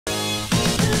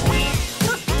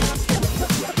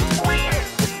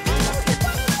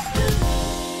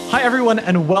Hi, everyone,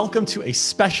 and welcome to a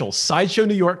special Sideshow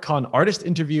New York Con artist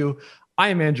interview. I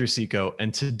am Andrew Seco,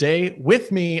 and today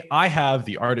with me, I have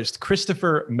the artist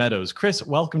Kristopher Meadows. Chris,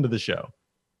 welcome to the show.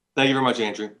 Thank you very much,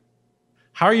 Andrew.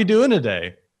 How are you doing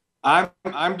today?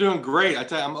 I'm doing great. I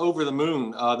tell you, I'm over the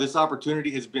moon. This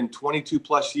opportunity has been 22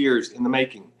 plus years in the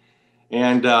making,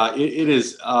 and it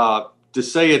is to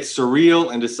say it's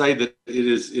surreal and to say that it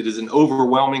is an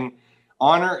overwhelming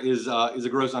honor is a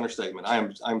gross understatement.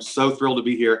 I'm so thrilled to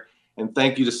be here, and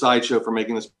thank you to Sideshow for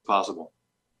making this possible.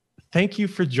 Thank you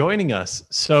for joining us.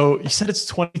 So you said it's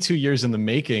 22 years in the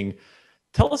making.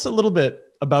 Tell us a little bit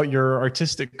about your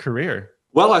artistic career.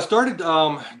 Well, I started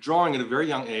drawing at a very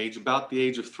young age, about the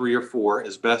age of 3 or 4,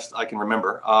 as best I can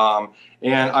remember.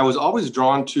 And I was always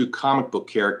drawn to comic book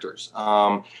characters.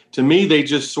 To me, they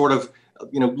just sort of,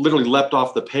 literally leapt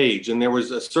off the page, and there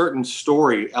was a certain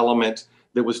story element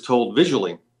that was told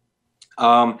visually.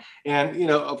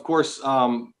 Of course,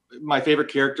 my favorite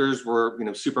characters were,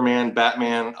 Superman,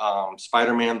 Batman,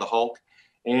 Spider-Man, the Hulk.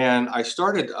 And I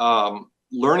started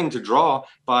learning to draw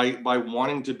by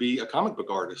wanting to be a comic book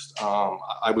artist.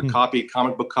 I would copy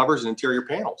comic book covers and interior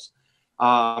panels.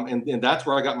 And that's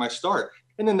where I got my start.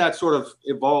 And then that sort of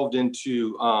evolved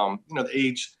into, the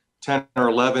age 10 or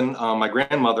 11. My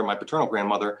grandmother, my paternal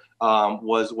grandmother,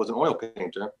 was an oil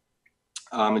painter.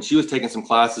 And she was taking some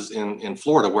classes in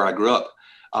Florida where I grew up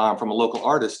from a local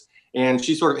artist. And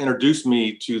she sort of introduced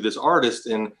me to this artist,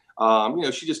 and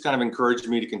she just kind of encouraged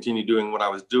me to continue doing what I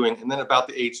was doing. And then about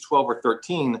the age 12 or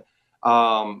 13,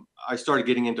 I started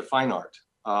getting into fine art,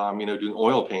 doing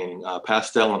oil painting,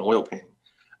 pastel and oil painting.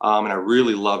 And I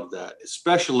really loved that,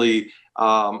 especially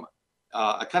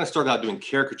I kind of started out doing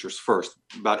caricatures first,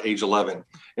 about age 11.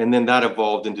 And then that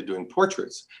evolved into doing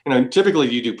portraits. Typically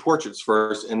you do portraits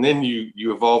first, and then you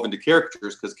evolve into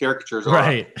caricatures, because caricatures are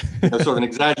right. sort of an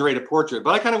exaggerated portrait.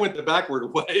 But I kind of went the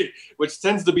backward way, which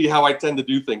tends to be how I tend to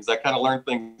do things. I kind of learn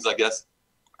things, I guess,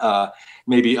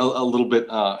 maybe a little bit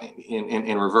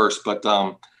in reverse. But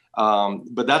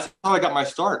that's how I got my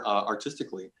start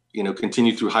artistically.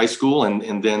 Continued through high school,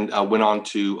 and then went on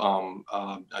to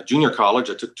a junior college.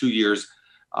 I took 2 years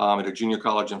at a junior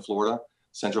college in Florida,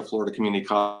 Central Florida Community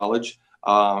College.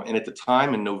 And at the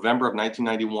time, in November of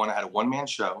 1991, I had a one-man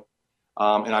show.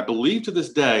 And I believe to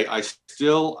this day, I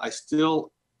still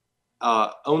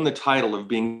own the title of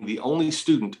being the only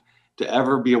student to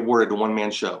ever be awarded a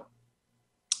one-man show.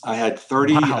 I had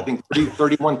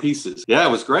 31 pieces. Yeah,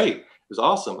 it was great. It was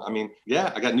awesome. I mean,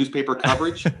 yeah, I got newspaper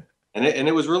coverage. And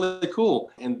it was really cool.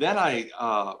 And then I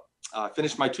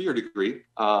finished my 2-year degree,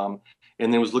 and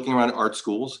then was looking around at art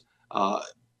schools.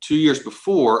 2 years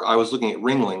before, I was looking at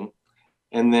Ringling.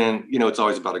 And then, it's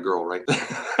always about a girl, right?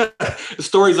 The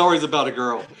story's always about a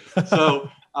girl. So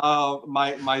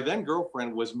my then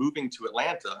girlfriend was moving to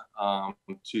Atlanta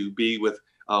to be with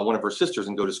one of her sisters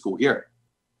and go to school here.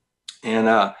 And,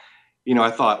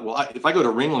 I thought, well, if I go to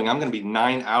Ringling, I'm going to be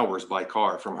 9 hours by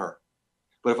car from her.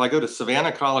 But if I go to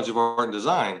Savannah College of Art and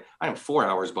Design, I am 4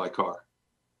 hours by car.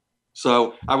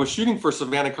 So I was shooting for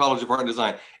Savannah College of Art and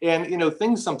Design. And,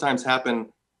 things sometimes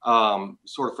happen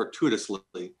sort of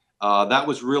fortuitously. That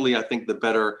was really, I think, the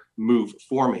better move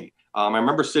for me. I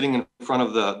remember sitting in front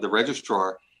of the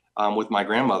registrar with my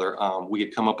grandmother. We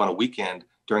had come up on a weekend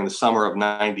during the summer of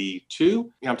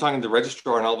 '92. I'm talking to the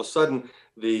registrar, and all of a sudden,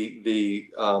 the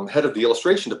head of the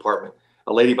illustration department,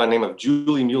 a lady by the name of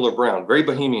Julie Mueller-Brown, very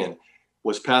bohemian,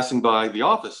 was passing by the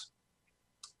office.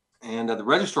 And the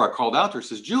registrar called out to her,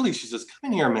 says, "Julie," she says,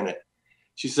 "come in here a minute."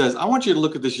 She says, "I want you to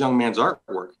look at this young man's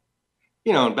artwork."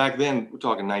 And back then, we're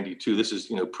talking 92, this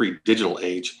is, pre-digital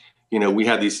age. We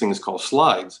had these things called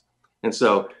slides. And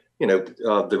so,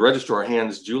 the registrar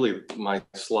hands Julie my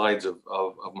slides of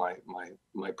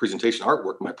my presentation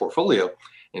artwork, my portfolio.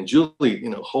 And Julie,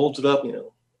 holds it up,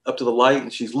 up to the light,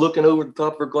 and she's looking over the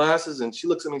top of her glasses, and she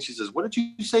looks at me and she says, "What did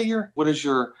you say here? What is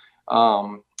your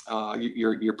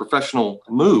professional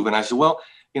move?" And I said, "Well,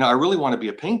 I really want to be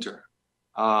a painter."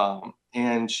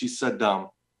 And she said,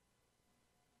 "No."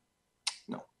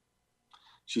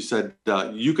 She said,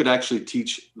 "You could actually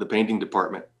teach the painting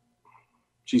department."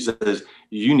 She says,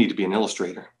 "You need to be an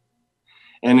illustrator."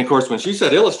 And of course, when she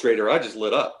said illustrator, I just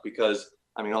lit up, because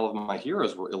all of my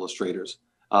heroes were illustrators.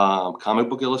 Comic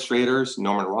book illustrators,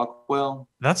 Norman Rockwell.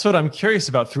 That's what I'm curious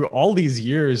about. Through all these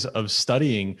years of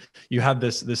studying, you had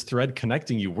this thread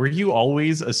connecting you. Were you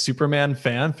always a Superman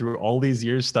fan through all these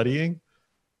years studying?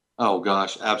 Oh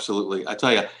gosh, absolutely. I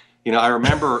tell you, I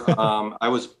remember I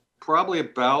was probably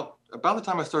about the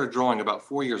time I started drawing, about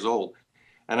 4 years old.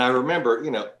 And I remember,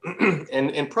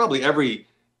 and probably every,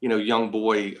 young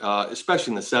boy,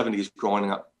 especially in the 70s growing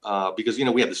up, because,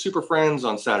 we had the Super Friends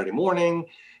on Saturday morning.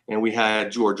 and we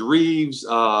had George Reeves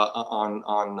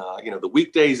on the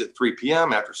weekdays at 3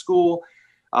 p.m. after school.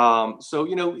 So,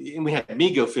 and we had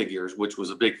Mego figures, which was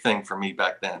a big thing for me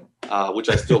back then, which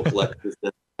I still collect.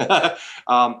 But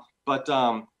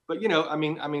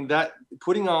that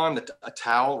putting on a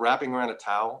towel, wrapping around a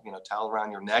towel, towel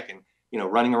around your neck, and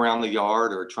running around the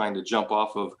yard or trying to jump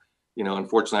off of,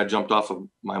 unfortunately I jumped off of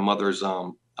my mother's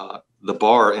the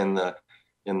bar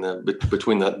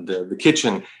between the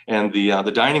kitchen and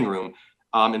the dining room,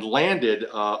 and landed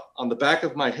on the back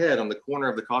of my head on the corner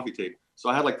of the coffee table. So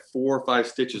I had like 4 or 5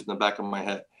 stitches in the back of my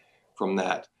head from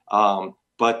that.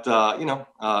 But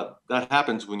that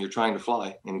happens when you're trying to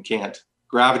fly and can't.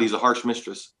 Gravity's a harsh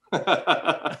mistress.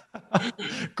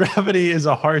 Gravity is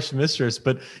a harsh mistress,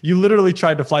 but you literally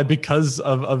tried to fly because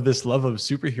of this love of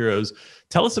superheroes.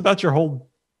 Tell us about your whole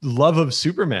love of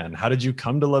Superman. How did you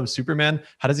come to love Superman?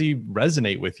 How does he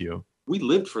resonate with you? We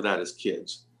lived for that as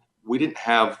kids. We didn't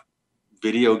have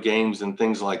video games and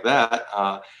things like that.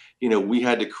 We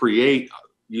had to create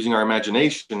using our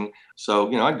imagination. So,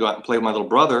 I'd go out and play with my little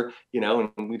brother,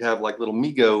 and we'd have like little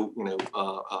Mego,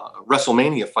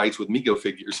 WrestleMania fights with Mego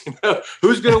figures.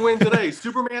 Who's going to win today,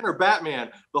 Superman or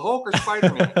Batman, the Hulk or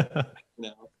Spider-Man?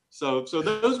 So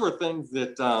those were things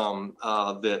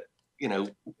that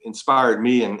inspired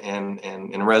me and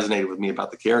resonated with me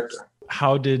about the character.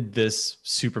 How did this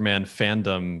Superman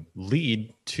fandom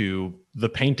lead to the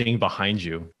painting behind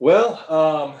you?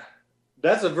 Well,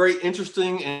 that's a very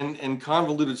interesting and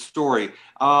convoluted story.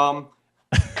 And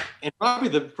probably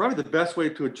the best way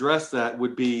to address that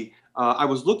would be I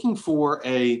was looking for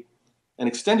an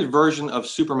extended version of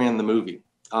Superman the movie,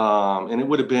 and it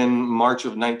would have been March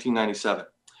of 1997.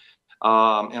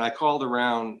 And I called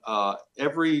around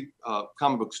every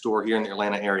comic book store here in the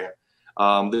Atlanta area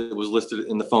that was listed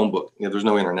in the phone book. There's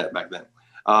no internet back then.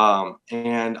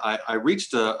 And I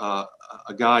reached a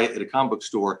guy at a comic book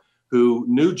store who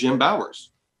knew Jim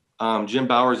Bowers. Jim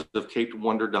Bowers of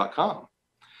capedwonder.com.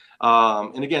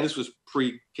 And again, this was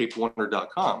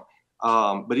pre-capedwonder.com.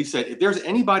 But he said, if there's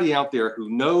anybody out there who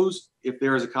knows if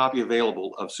there is a copy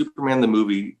available of Superman the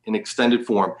movie in extended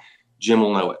form, Jim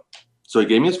will know it. So he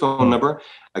gave me his phone number.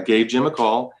 I gave Jim a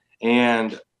call,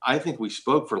 and I think we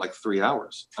spoke for like 3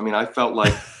 hours. I mean, I felt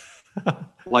like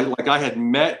like I had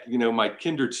met, my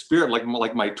kindred spirit, like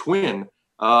my twin,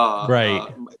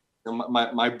 right.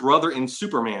 My brother in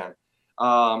Superman.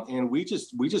 And we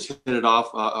just hit it off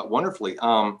wonderfully.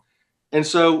 And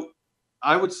so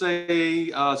I would say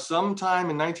sometime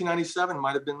in 1997,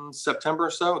 might have been September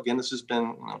or so. Again, this has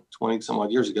been 20 some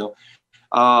odd years ago.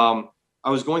 I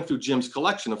was going through Jim's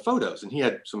collection of photos, and he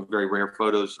had some very rare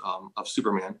photos of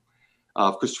Superman,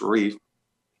 of Christopher Reeve.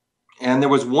 And there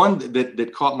was one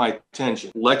that caught my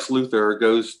attention. Lex Luthor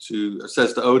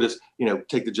says to Otis,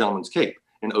 take the gentleman's cape.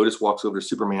 And Otis walks over to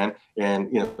Superman,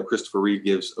 and Christopher Reeve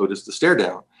gives Otis the stare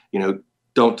down.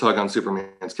 Don't tug on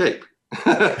Superman's cape.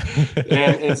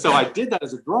 and so I did that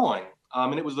as a drawing,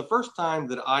 and it was the first time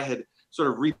that I had sort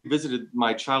of revisited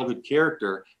my childhood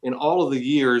character in all of the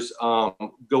years,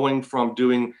 going from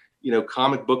doing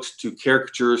comic books to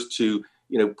caricatures to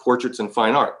portraits and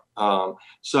fine art.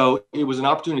 So it was an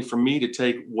opportunity for me to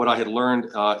take what I had learned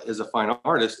as a fine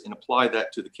artist and apply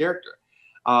that to the character.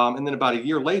 And then about a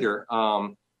year later,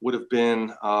 would have been,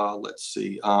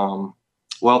 the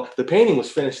painting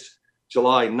was finished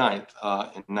July 9th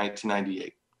in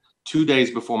 1998, 2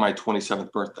 days before my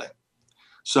 27th birthday.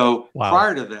 So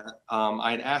Prior to that,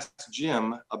 I had asked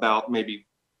Jim about maybe,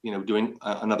 doing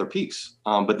another piece.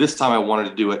 But this time I wanted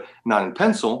to do it not in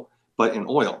pencil, but in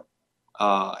oil.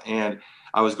 And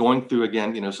I was going through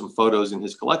again, some photos in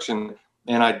his collection,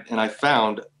 and I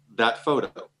found that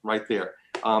photo right there.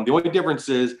 The only difference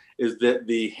is that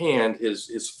the hand,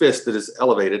 his fist that is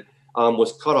elevated,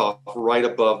 was cut off right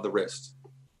above the wrist.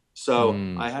 So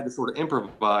I had to sort of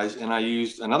improvise, and I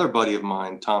used another buddy of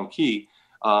mine, Tom Key,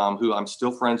 who I'm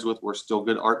still friends with. We're still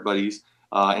good art buddies,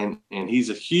 and he's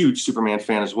a huge Superman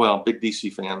fan as well, big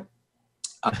DC fan.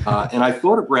 And I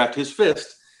photographed his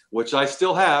fist, which I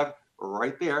still have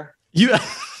right there.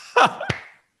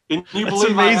 Can you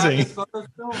believe amazing?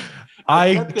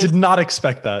 I did not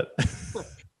expect that.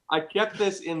 I kept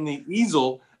this in the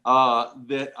easel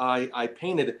that I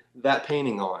painted that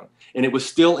painting on, and it was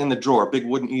still in the drawer, big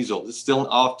wooden easel. It's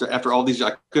still after all these.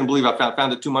 I couldn't believe I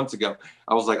found it 2 months ago.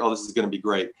 I was like, oh, this is going to be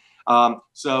great.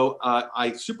 So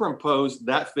I superimposed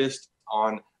that fist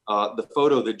on the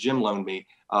photo that Jim loaned me,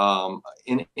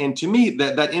 and to me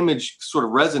that image sort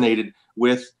of resonated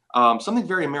with something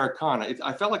very Americana.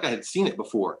 I felt like I had seen it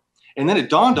before, and then it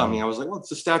dawned on me. I was like, well, it's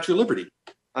the Statue of Liberty.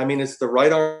 I mean, it's the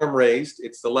right arm raised,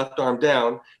 it's the left arm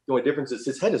down. The only difference is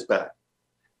his head is back.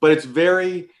 But it's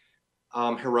very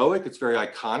heroic. It's very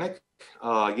iconic.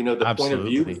 The point of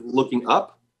view is Absolutely. looking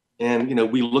up, and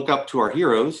we look up to our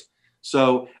heroes.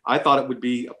 So I thought it would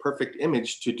be a perfect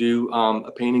image to do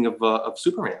a painting of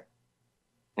Superman,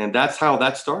 and that's how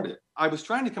that started. I was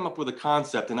trying to come up with a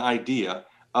concept, an idea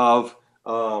of,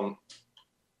 and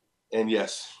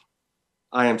yes,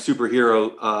 I am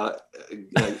superhero,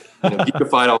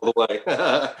 geekified all the way.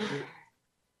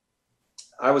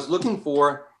 I was looking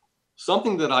for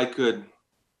something that I could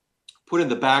put in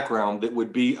the background that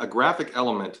would be a graphic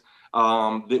element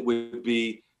that would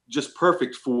be just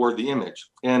perfect for the image.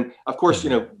 And of course,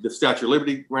 the Statue of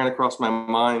Liberty ran across my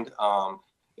mind.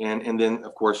 And then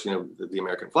of course, the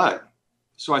American flag.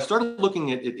 So I started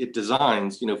looking at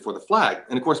designs, for the flag.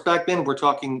 And of course, back then we're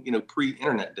talking,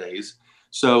 pre-internet days.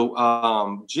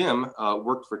 So Jim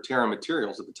worked for Terra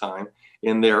Materials at the time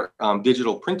in their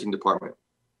digital printing department.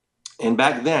 And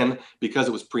back then, because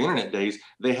it was pre-internet days,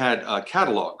 they had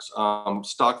catalogs,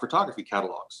 stock photography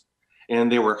catalogs.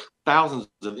 And there were thousands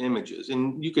of images.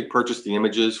 And you could purchase the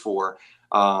images for,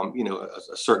 a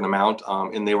certain amount,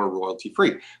 and they were royalty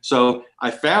free. So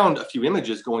I found a few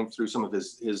images going through some of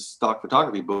his stock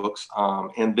photography books,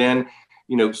 and then,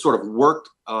 sort of worked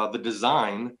the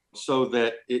design so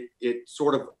that it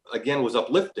sort of, again, was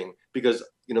uplifting because,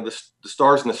 the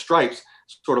stars and the stripes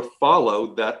sort of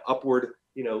follow that upward,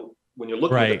 when you're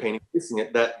looking at the painting, facing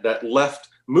it, that left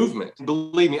movement.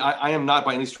 Believe me, I am not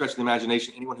by any stretch of the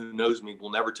imagination. Anyone who knows me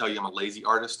will never tell you I'm a lazy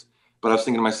artist. But I was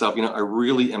thinking to myself, I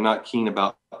really am not keen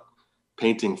about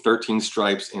painting 13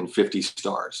 stripes and 50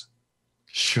 stars.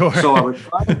 Sure. So I was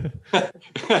trying,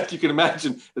 you can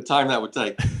imagine the time that would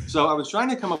take. So I was trying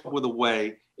to come up with a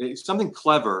way, something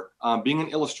clever. Being an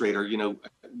illustrator,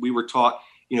 we were taught,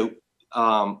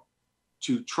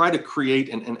 to try to create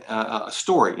a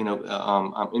story,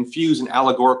 infuse an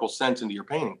allegorical sense into your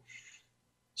painting.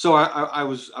 So I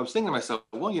was thinking to myself,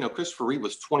 well, Christopher Reeve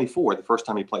was 24 the first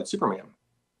time he played Superman.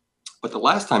 But the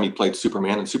last time he played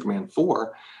Superman in Superman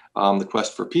 4, The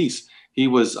Quest for Peace, he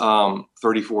was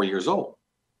 34 years old.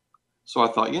 So I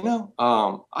thought,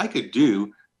 I could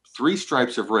do 3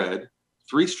 stripes of red,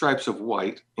 3 stripes of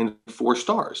white, and 4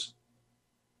 stars.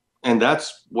 And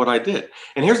that's what I did.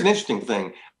 And here's an interesting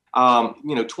thing.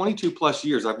 22 plus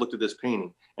years I've looked at this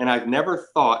painting, and I've never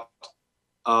thought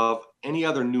of any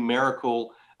other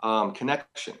numerical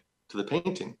connection to the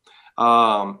painting.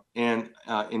 And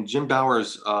in Jim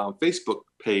Bauer's Facebook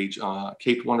page,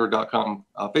 capedwonder.com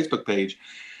Facebook page,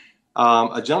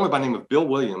 a gentleman by the name of Bill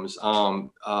Williams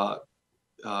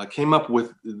came up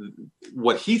with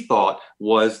what he thought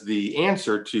was the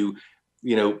answer to,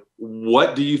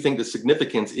 what do you think the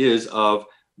significance is of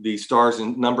the stars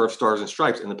and number of stars and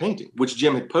stripes in the painting, which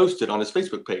Jim had posted on his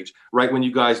Facebook page right when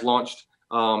you guys launched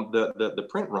the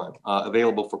print run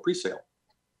available for pre-sale.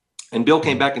 And Bill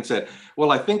came back and said,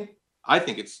 well, I think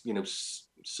it's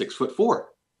 6'4".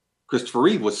 Christopher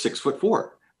Reeve was 6'4".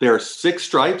 There are 6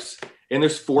 stripes and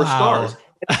there's 4 stars.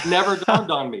 It never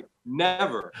dawned on me,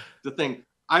 never, to think.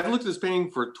 I've looked at this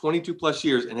painting for 22 plus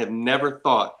years and have never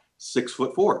thought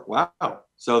 6'4". Wow.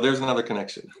 So there's another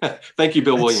connection. Thank you,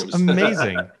 Bill Williams.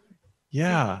 Amazing.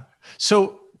 Yeah.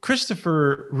 So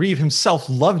Christopher Reeve himself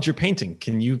loved your painting.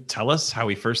 Can you tell us how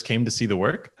he first came to see the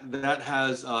work? That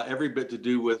has every bit to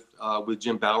do with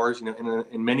Jim Bowers.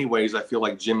 In many ways, I feel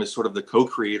like Jim is sort of the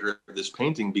co-creator of this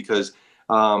painting because,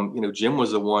 Jim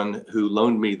was the one who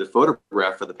loaned me the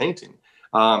photograph for the painting.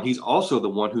 He's also the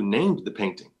one who named the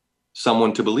painting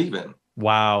Someone to Believe In.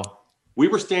 Wow. We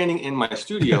were standing in my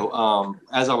studio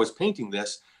as I was painting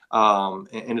this.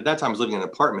 And at that time I was living in an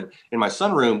apartment. In my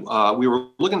sunroom, we were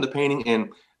looking at the painting and,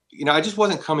 I just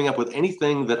wasn't coming up with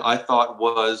anything that I thought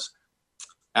was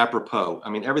apropos. I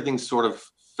mean, everything sort of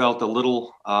felt a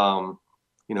little,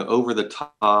 over the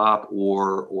top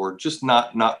or just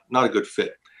not a good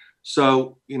fit.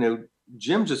 So,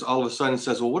 Jim just all of a sudden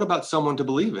says, well, what about Someone to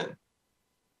Believe In?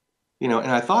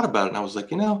 And I thought about it and I was like,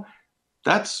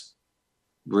 that's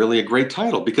really a great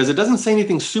title because it doesn't say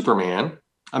anything Superman.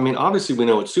 I mean, obviously we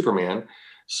know it's Superman.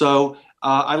 So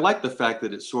I like the fact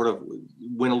that it sort of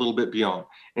went a little bit beyond.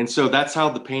 And so that's how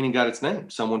the painting got its name,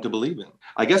 Someone to Believe In.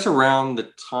 I guess around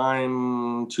the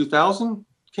time 2000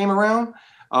 came around,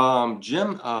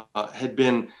 Jim had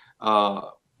been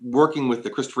working with the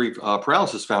Christopher Reeve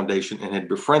Paralysis Foundation and had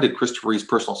befriended Christopher Reeve's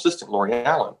personal assistant, Lori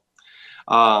Allen.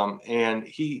 And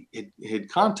he had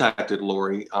contacted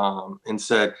Lori and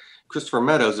said, Kristopher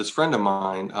Meadows, this friend of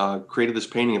mine, created this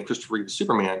painting of Christopher Reeve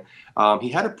Superman. He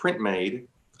had a print made,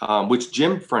 which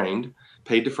Jim framed,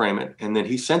 paid to frame it, and then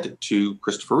he sent it to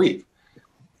Christopher Reeve.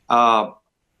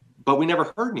 But we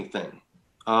never heard anything.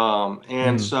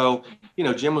 So,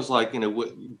 Jim was like,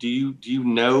 do you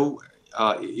know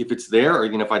if it's there, or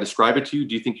if I describe it to you,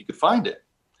 do you think you could find it?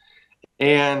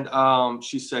 And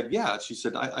she said, yeah. She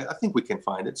said, I think we can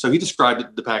find it. So he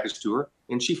described the package to her,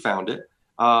 and she found it.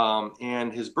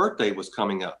 And his birthday was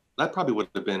coming up. That probably would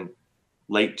have been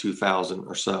late 2000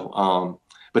 or so.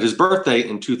 But his birthday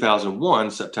in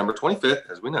 2001, September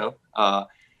 25th, as we know,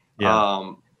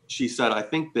 she said, I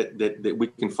think that we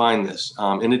can find this.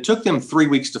 And it took them 3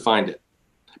 weeks to find it,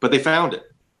 but they found it.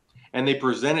 And they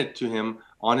presented it to him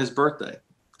on his birthday,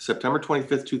 September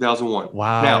 25th, 2001.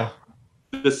 Wow. Now,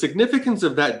 the significance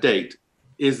of that date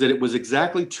is that it was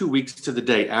exactly 2 weeks to the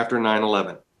day after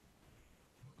 9/11.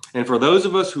 And for those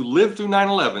of us who lived through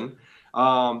 9/11,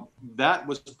 that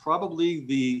was probably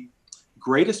the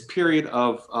greatest period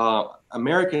of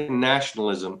American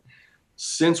nationalism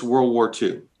since World War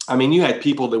II. I mean, you had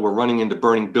people that were running into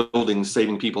burning buildings,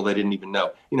 saving people they didn't even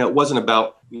know. It wasn't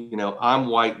about, I'm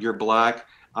white, you're black,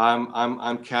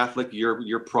 I'm Catholic,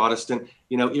 you're Protestant.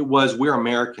 It was, we're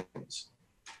Americans.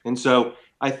 And so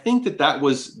I think that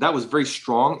was very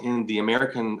strong in the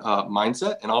American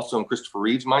mindset, and also in Christopher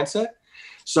Reeve's mindset.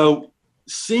 So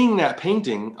seeing that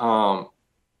painting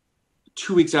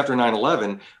 2 weeks after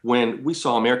 9/11, when we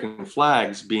saw American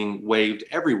flags being waved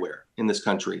everywhere in this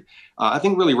country, I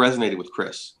think really resonated with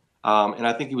Chris. And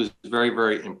I think he was very,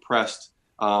 very impressed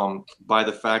by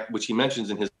the fact, which he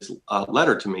mentions in his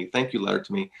letter to me, thank you letter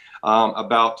to me,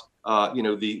 about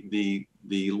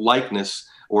the likeness,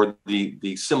 or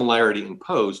the similarity in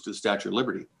pose to the Statue of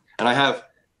Liberty. And I have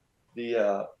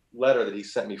the letter that he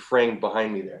sent me framed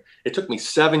behind me there. It took me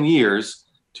 7 years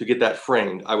to get that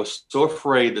framed. I was so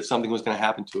afraid that something was going to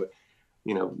happen to it.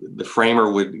 The framer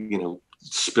would,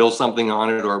 spill something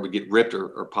on it, or it would get ripped,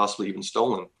 or possibly even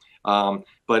stolen.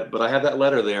 But I have that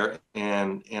letter there,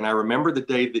 and I remember the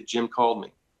day that Jim called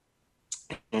me,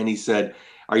 and he said,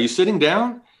 "Are you sitting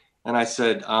down?" And I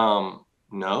said,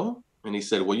 "No." And he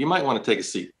said, "Well, you might want to take a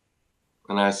seat."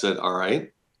 And I said, "All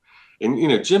right."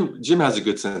 And Jim has a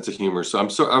good sense of humor, so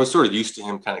I was sort of used to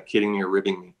him kind of kidding me or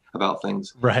ribbing me about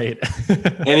things. Right.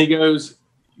 And he goes,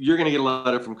 "You're going to get a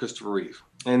letter from Christopher Reeve."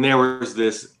 And there was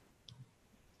this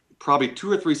probably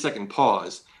 2 or 3 second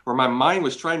pause where my mind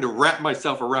was trying to wrap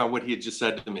myself around what he had just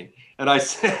said to me. And I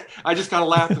said, I just kind of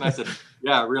laughed, and I said,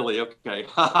 "Yeah, really? Okay."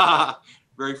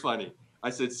 Very funny.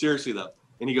 I said, "Seriously though?"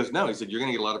 And he goes, "No." He said, "You're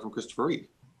going to get a letter from Christopher Reeve."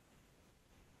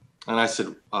 And I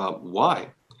said,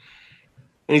 "Why?"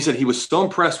 And he said, "He was so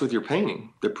impressed with your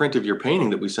painting, the print of your painting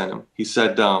that we sent him. He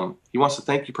said, he wants to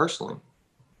thank you personally."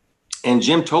 And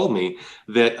Jim told me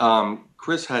that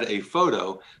Chris had a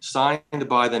photo signed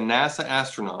by the NASA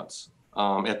astronauts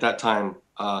at that time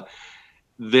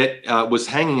that was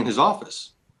hanging in his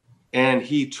office. And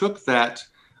he took that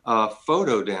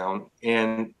photo down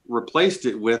and replaced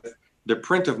it with the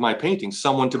print of my painting,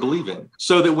 Someone to Believe In.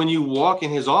 So that when you walk in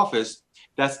his office,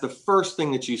 that's the first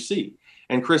thing that you see.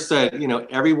 And Chris said,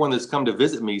 everyone that's come to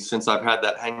visit me since I've had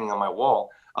that hanging on my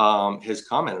wall has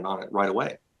commented on it right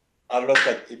away. I don't know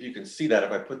if you can see that,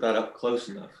 if I put that up close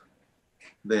enough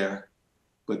there.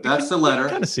 But that's the letter.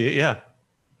 Kind of see it, yeah.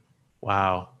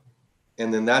 Wow.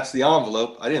 And then that's the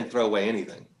envelope. I didn't throw away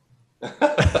anything.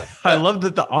 I love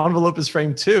that the envelope is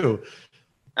framed too.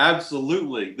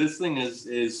 Absolutely. This thing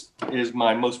is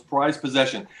my most prized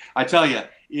possession. I tell you,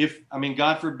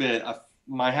 God forbid, if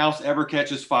my house ever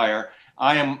catches fire,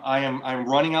 I'm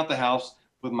running out the house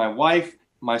with my wife,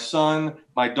 my son,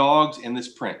 my dogs, and this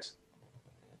print.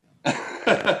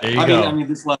 There you go.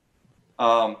 This letter.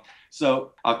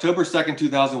 So October 2nd,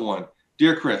 2001.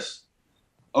 Dear Chris,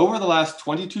 over the last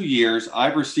 22 years,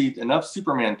 I've received enough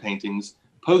Superman paintings,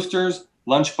 posters,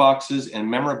 lunchboxes, and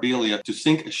memorabilia to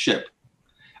sink a ship.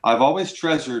 I've always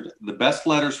treasured the best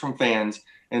letters from fans,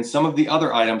 and some of the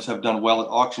other items have done well at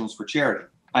auctions for charity.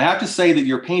 I have to say that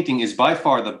your painting is by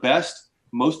far the best,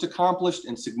 most accomplished,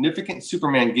 and significant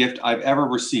Superman gift I've ever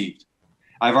received.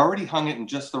 I've already hung it in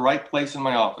just the right place in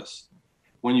my office.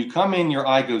 When you come in, your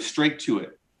eye goes straight to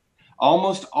it.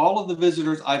 Almost all of the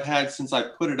visitors I've had since I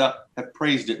put it up have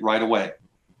praised it right away.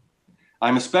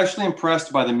 I'm especially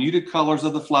impressed by the muted colors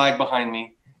of the flag behind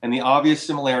me and the obvious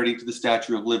similarity to the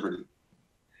Statue of Liberty.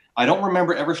 I don't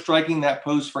remember ever striking that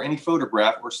pose for any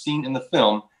photograph or scene in the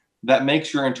film that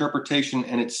makes your interpretation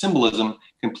and its symbolism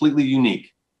completely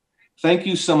unique. Thank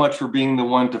you so much for being the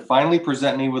one to finally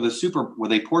present me with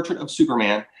a portrait of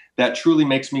Superman that truly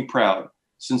makes me proud.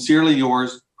 Sincerely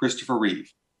yours, Christopher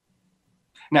Reeve.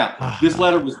 Now, this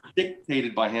letter was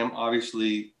dictated by him,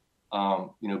 obviously,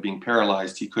 being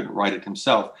paralyzed, he couldn't write it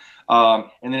himself.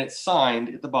 And then it's signed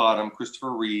at the bottom,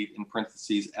 Christopher Reeve, in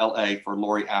parentheses, LA, for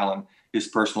Lori Allen, his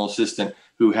personal assistant,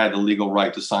 who had the legal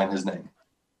right to sign his name.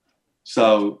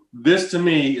 So this to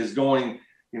me is going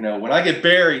when I get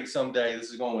buried someday, this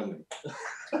is going with me.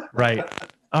 Right.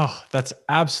 Oh, that's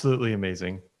absolutely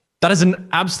amazing. That is an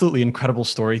absolutely incredible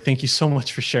story. Thank you so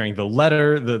much for sharing the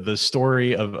letter, the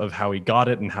story of how he got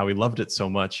it and how he loved it so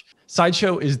much.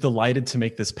 Sideshow is delighted to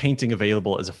make this painting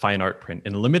available as a fine art print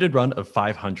in a limited run of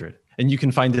 500, and you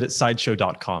can find it at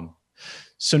sideshow.com.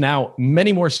 So now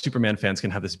many more Superman fans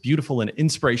can have this beautiful and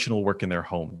inspirational work in their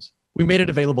homes. We made it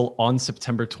available on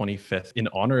September 25th in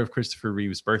honor of Christopher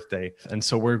Reeve's birthday, and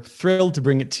so we're thrilled to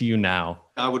bring it to you now.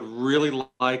 I would really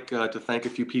like to thank a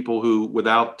few people who,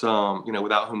 without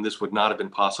whom this would not have been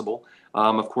possible.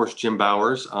 Of course, Jim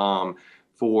Bowers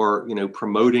for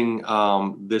promoting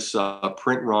this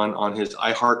print run on his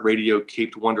iHeartRadio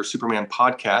Caped Wonder Superman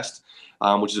podcast,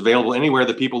 which is available anywhere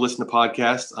that people listen to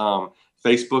podcasts: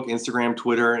 Facebook, Instagram,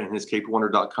 Twitter, and his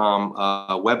capedwonder.com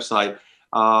website.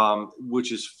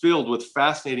 Which is filled with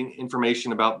fascinating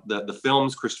information about the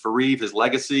films, Christopher Reeve, his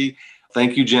legacy.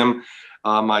 Thank you, Jim,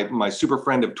 my super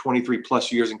friend of 23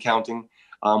 plus years and counting.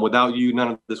 Without you,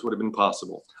 none of this would have been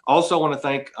possible. Also, I want to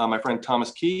thank my friend Tom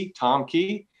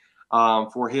Key,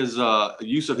 for his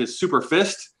use of his super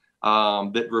fist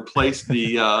that replaced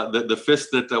the fist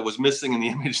that was missing in the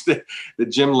image that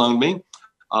Jim loaned me.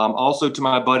 Also to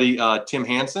my buddy Tim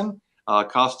Hansen,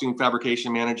 costume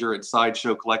fabrication manager at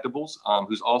Sideshow Collectibles,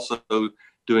 who's also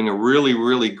doing a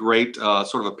really great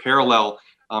sort of a parallel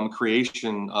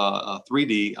creation,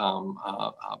 3D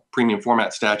premium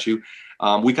format statue.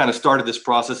 We kind of started this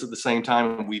process at the same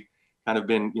time, and we've kind of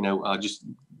been, just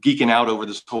geeking out over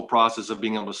this whole process of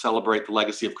being able to celebrate the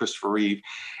legacy of Christopher Reeve.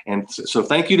 And so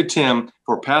thank you to Tim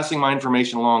for passing my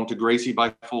information along to Gracie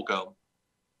Bifulco.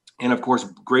 And of course,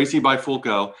 Gracie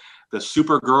Bifulco, the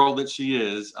super girl that she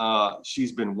is,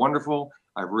 she's been wonderful.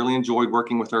 I've really enjoyed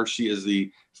working with her. She is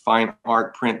the fine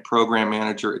art print program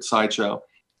manager at Sideshow.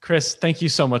 Chris, thank you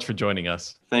so much for joining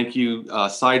us. Thank you,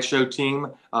 Sideshow team,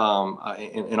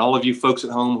 and all of you folks at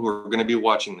home who are going to be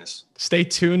watching this. Stay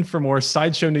tuned for more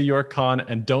Sideshow New York Con,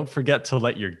 and don't forget to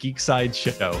let your geek side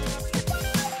show.